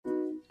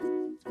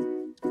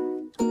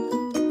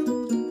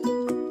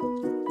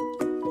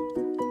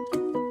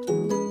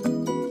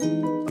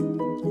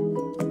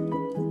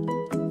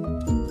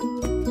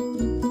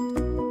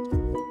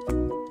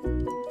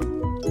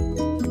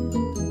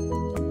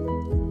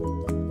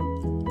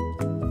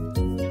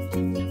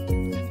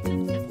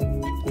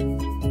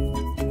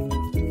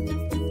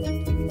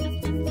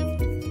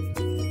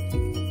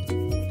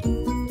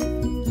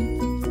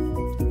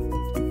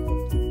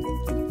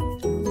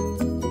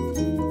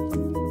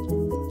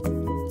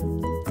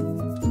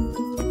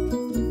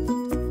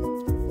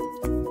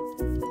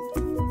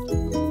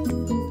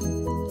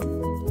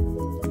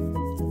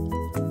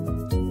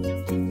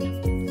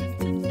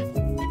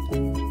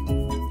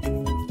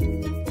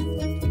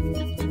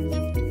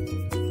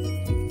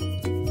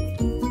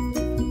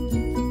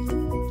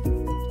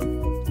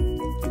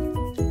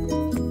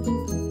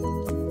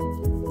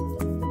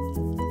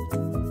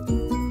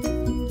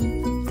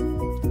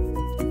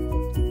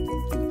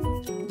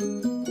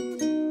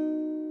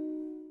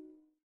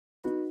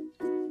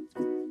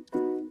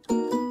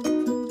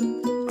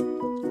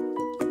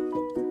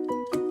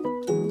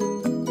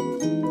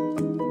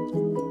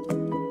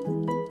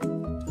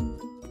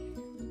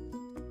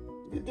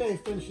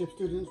Friendship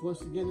students,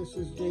 once again this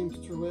is James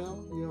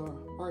Terrell, your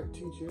art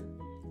teacher.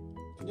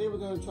 Today we're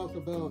going to talk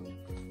about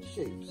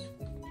shapes,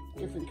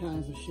 different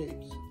kinds of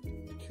shapes.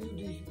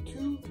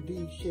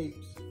 2D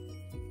shapes,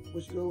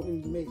 which go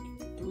and make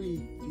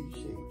 3D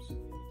shapes.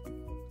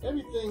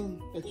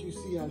 Everything that you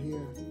see out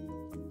here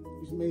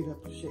is made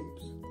up of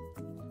shapes.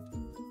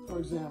 For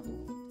example,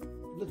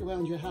 look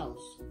around your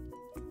house.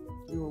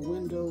 Your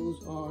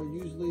windows are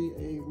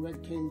usually a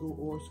rectangle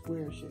or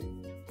square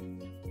shape.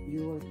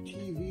 Your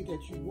TV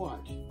that you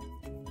watch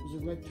is a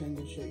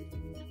rectangle shape.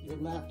 Your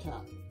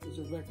laptop is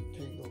a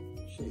rectangle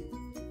shape.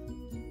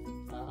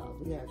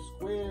 We have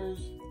squares,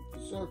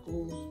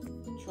 circles,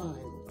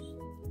 triangles,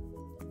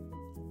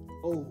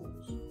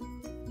 ovals.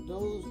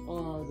 Those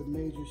are the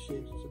major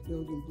shapes, the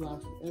building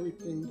blocks of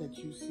everything that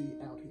you see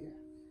out here.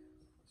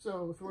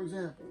 So, for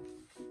example,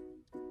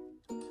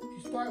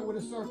 if you start with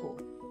a circle,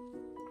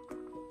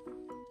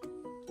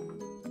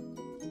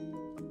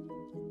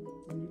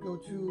 and you go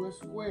to a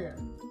square,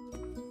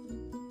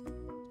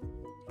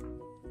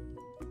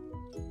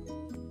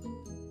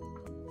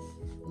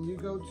 and you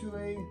go to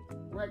a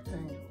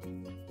rectangle,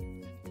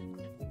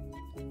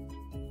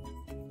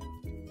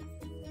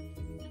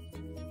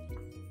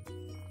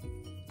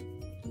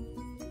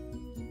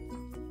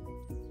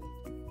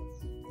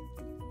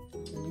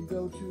 and you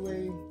go to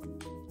a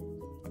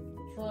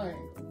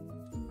triangle,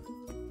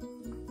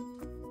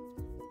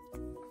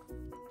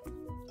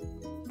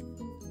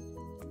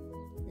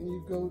 and you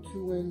go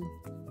to an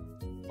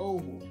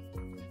oval.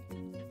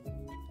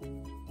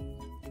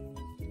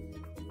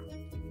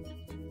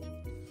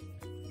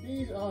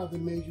 These are the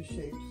major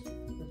shapes,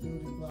 the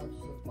building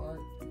blocks of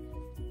art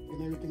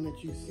and everything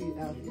that you see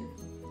out here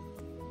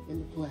in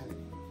the planet.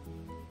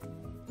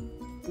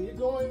 When you're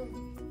going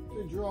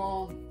to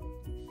draw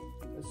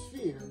a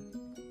sphere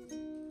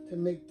to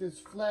make this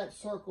flat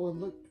circle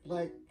look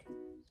like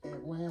a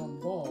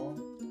round ball,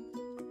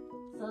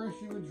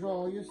 first you would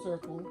draw your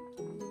circle.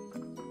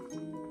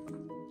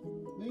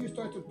 Then you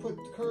start to put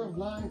curved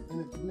lines in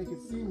it to make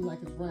it seem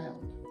like it's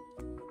round.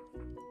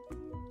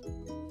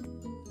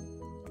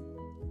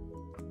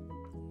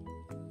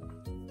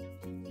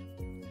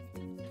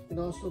 You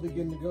can also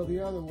begin to go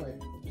the other way,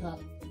 from top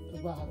to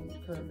bottom,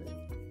 curve it.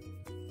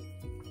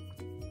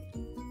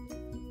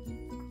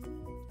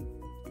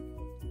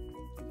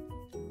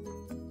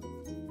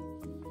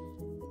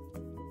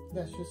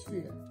 That's your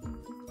sphere.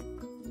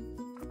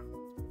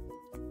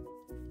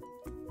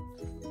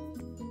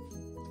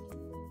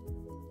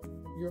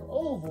 Your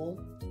oval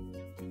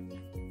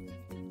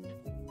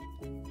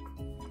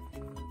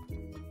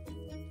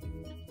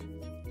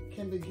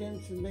can begin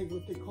to make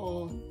what they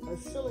call a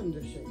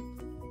cylinder shape,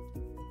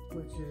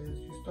 which is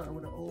you start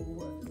with an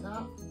oval at the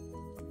top,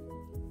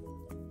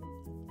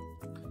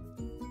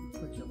 you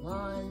put your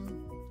line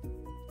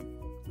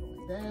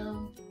going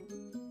down,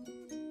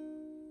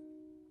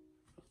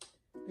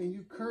 then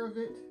you curve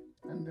it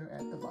under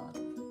at the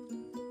bottom.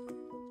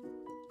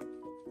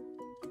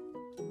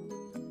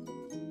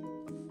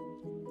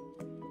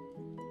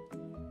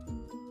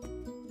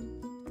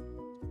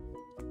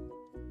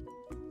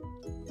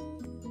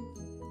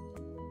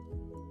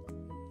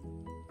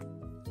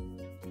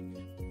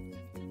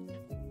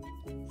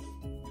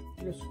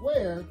 Your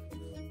square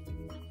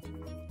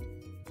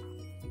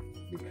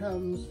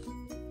becomes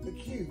the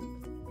cube.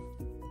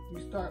 You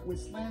start with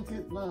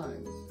slanted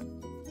lines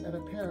that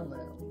are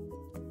parallel.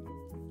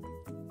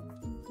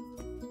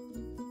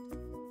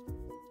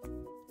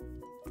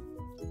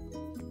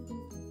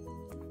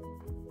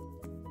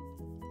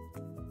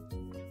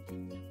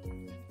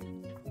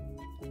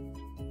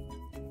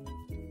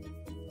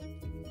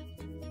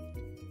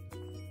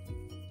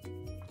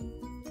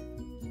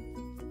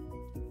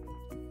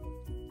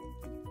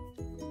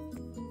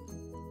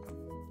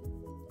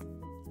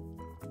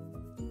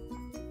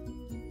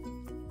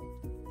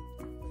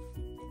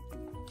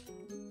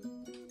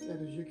 That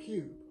is your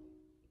cube.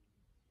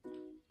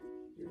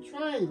 Your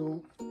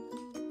triangle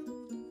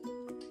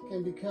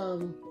can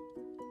become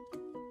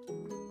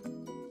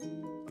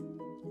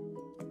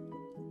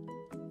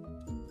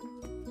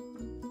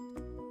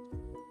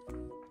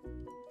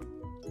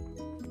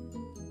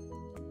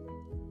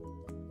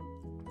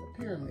a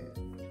pyramid.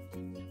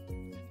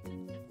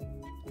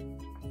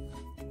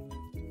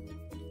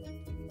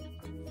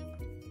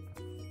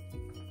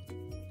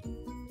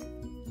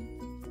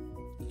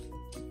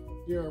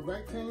 Your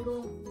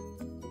rectangle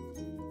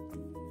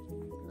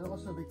can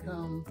also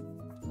become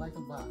like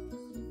a box.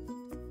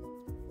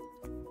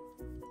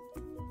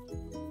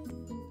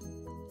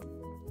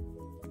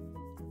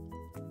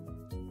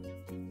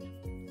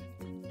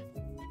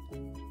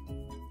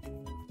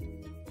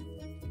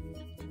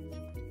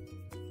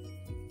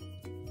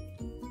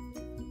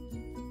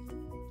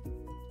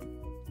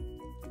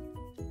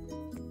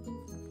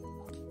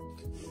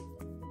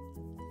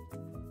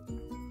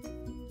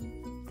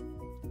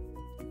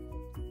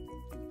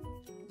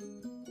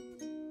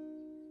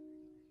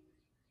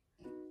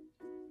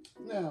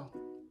 Now,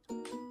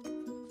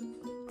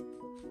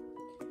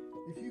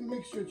 if you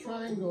mix your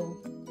triangle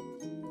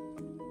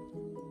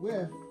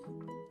with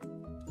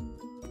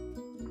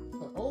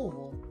the oval,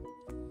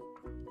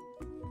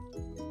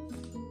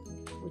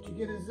 what you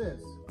get is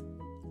this.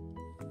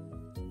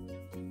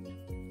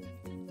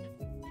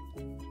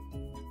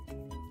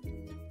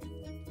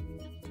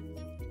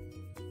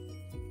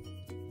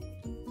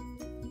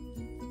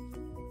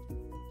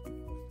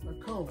 A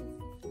cone.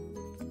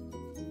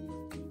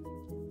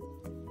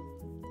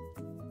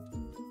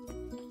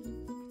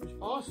 Which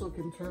also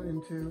can turn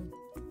into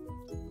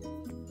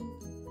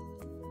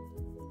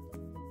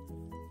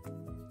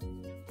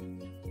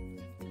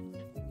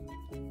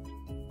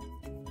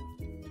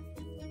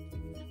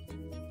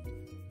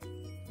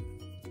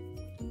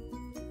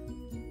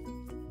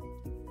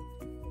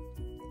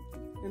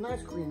an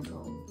ice cream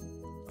cone.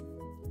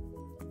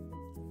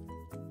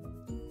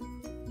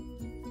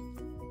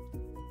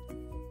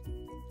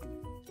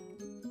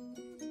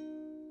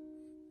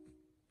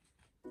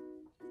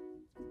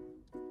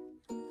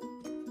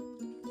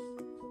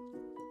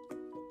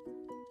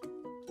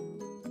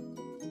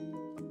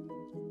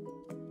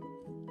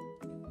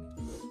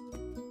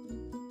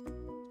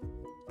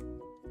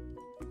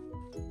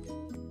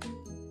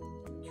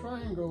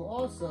 Triangle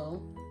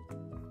also,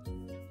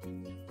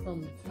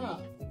 from the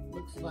top,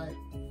 looks like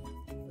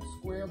a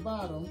square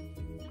bottom.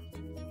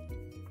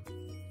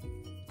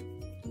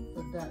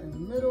 Put that in the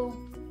middle,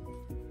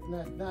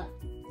 and that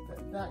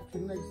dot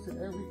connects to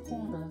every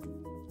corner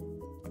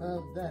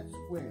of that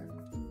square.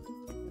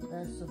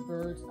 That's a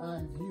bird's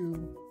eye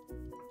view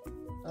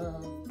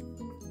of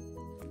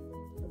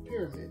a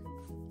pyramid.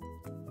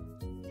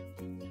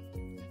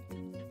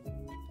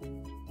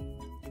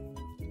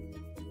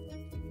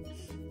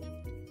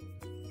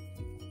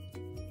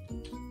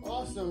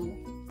 Also,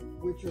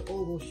 with your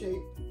oval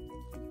shape,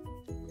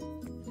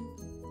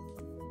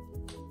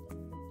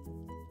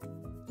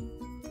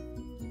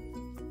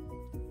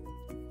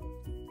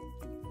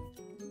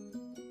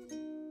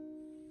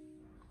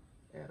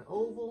 add an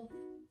oval,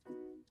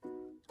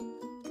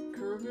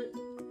 curve it,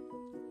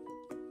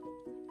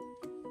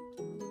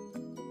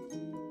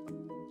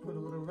 put a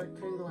little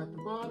rectangle at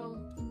the bottom,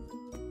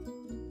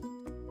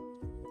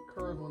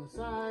 curve on the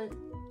side.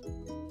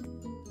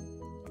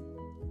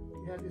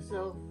 You have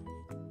yourself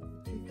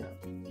teacup.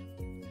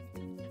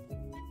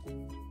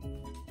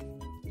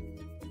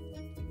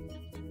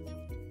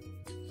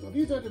 So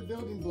these are the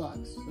building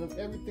blocks of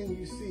everything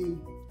you see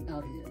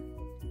out here.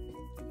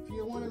 If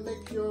you want to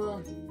make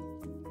your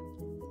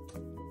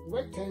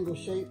rectangle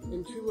shape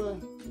into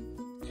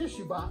a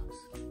tissue box,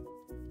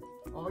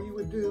 all you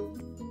would do,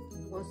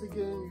 once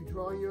again, you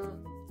draw your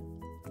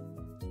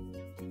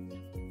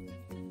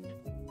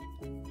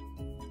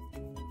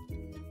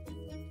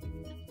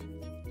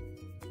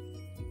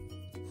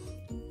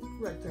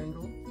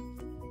rectangle,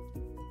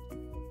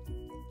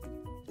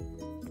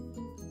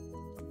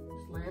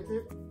 slant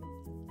it,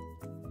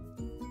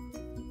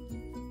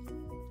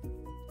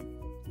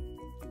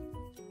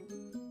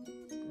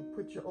 and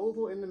put your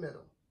oval in the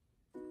middle.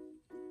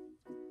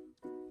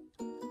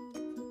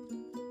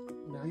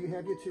 Now you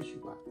have your tissue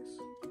box.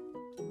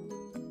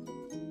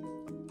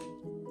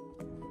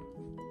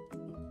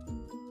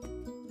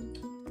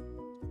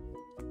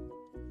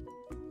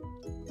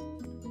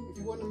 If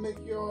you want to make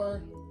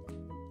your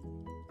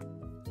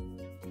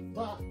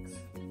box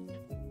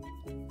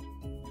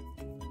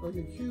or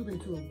your cube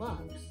into a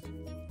box,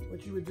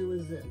 what you would do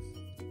is this.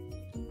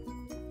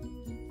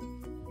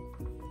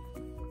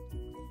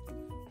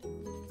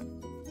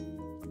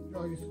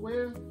 Draw your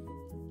square,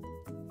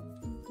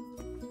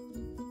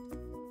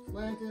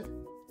 slant it,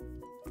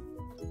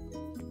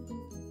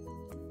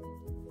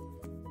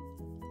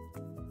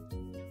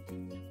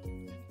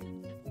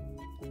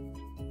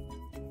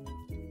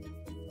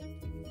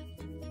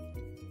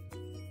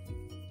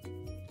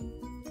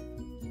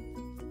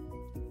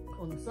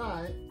 on the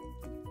side,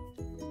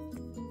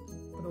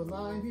 put a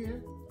line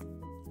here,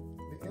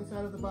 the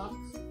inside of the box.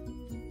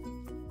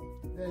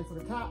 Then for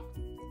the top,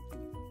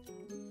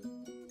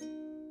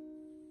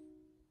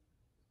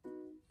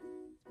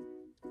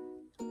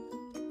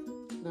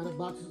 now the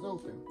box is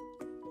open.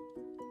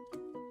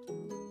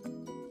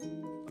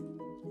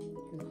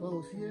 You can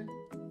close here,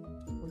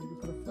 or you can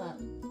put a flap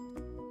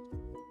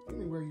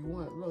anywhere you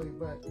want, really,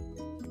 but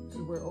this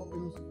is where it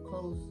opens,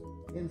 closed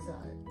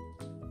inside.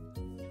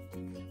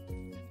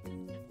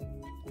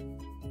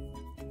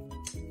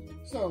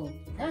 So,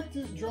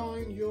 practice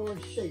drawing your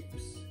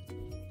shapes.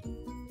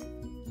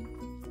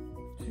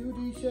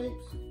 2D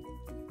shapes.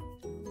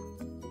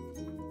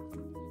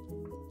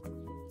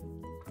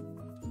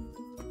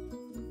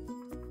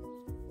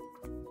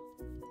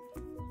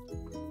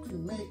 To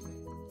make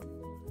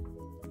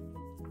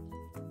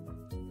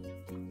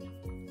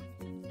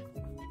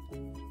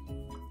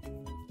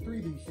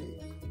 3D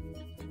shapes.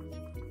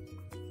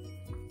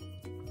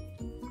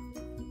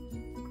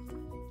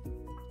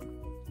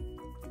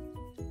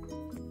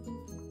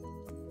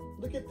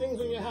 Look at things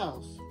in your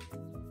house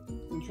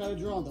and try to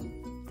draw them,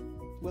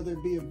 whether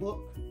it be a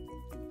book,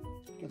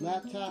 a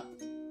laptop,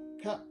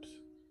 cups,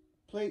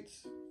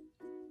 plates,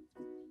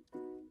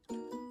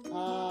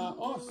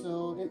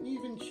 also, and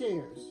even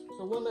chairs.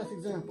 So one last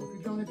example, if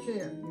you're drawing a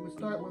chair, you would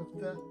start with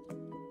the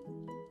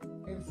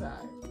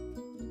inside.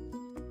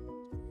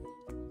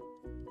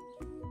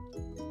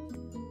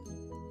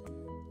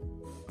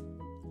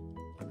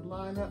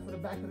 line up for the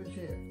back of the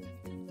chair.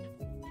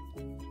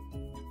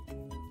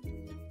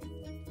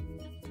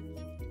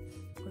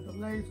 With the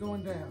legs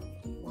going down.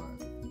 1,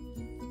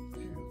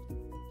 2,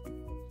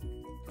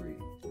 3,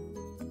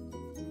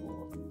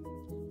 4.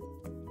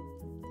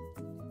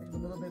 Make it a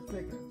little bit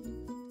thicker.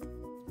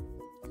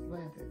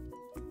 Slant it.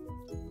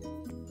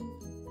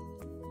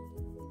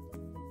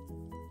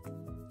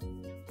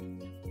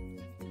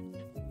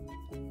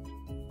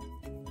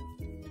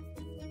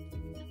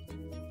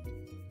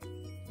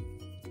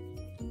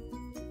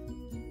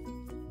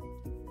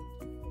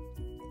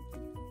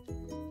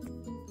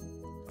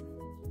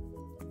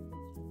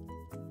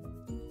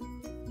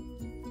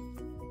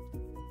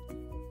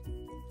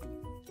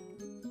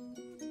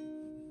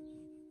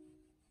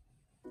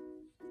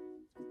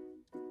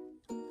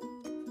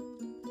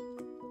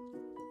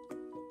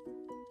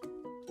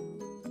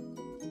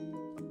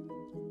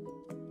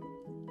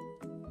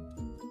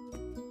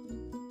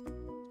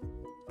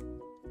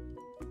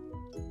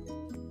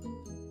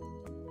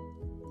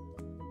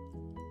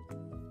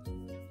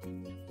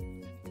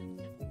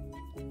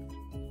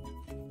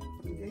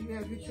 There you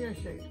have your chair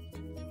shape.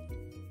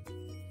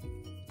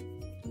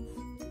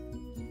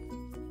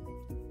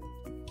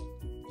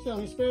 So in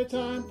your spare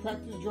time,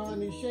 practice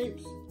drawing these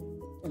shapes,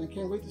 and I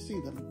can't wait to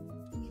see them.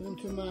 Send them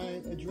to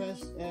my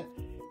address at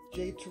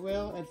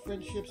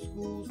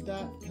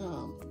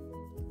jterrell@friendshipschools.com.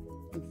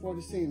 Look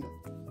forward to seeing them.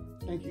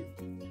 Thank you.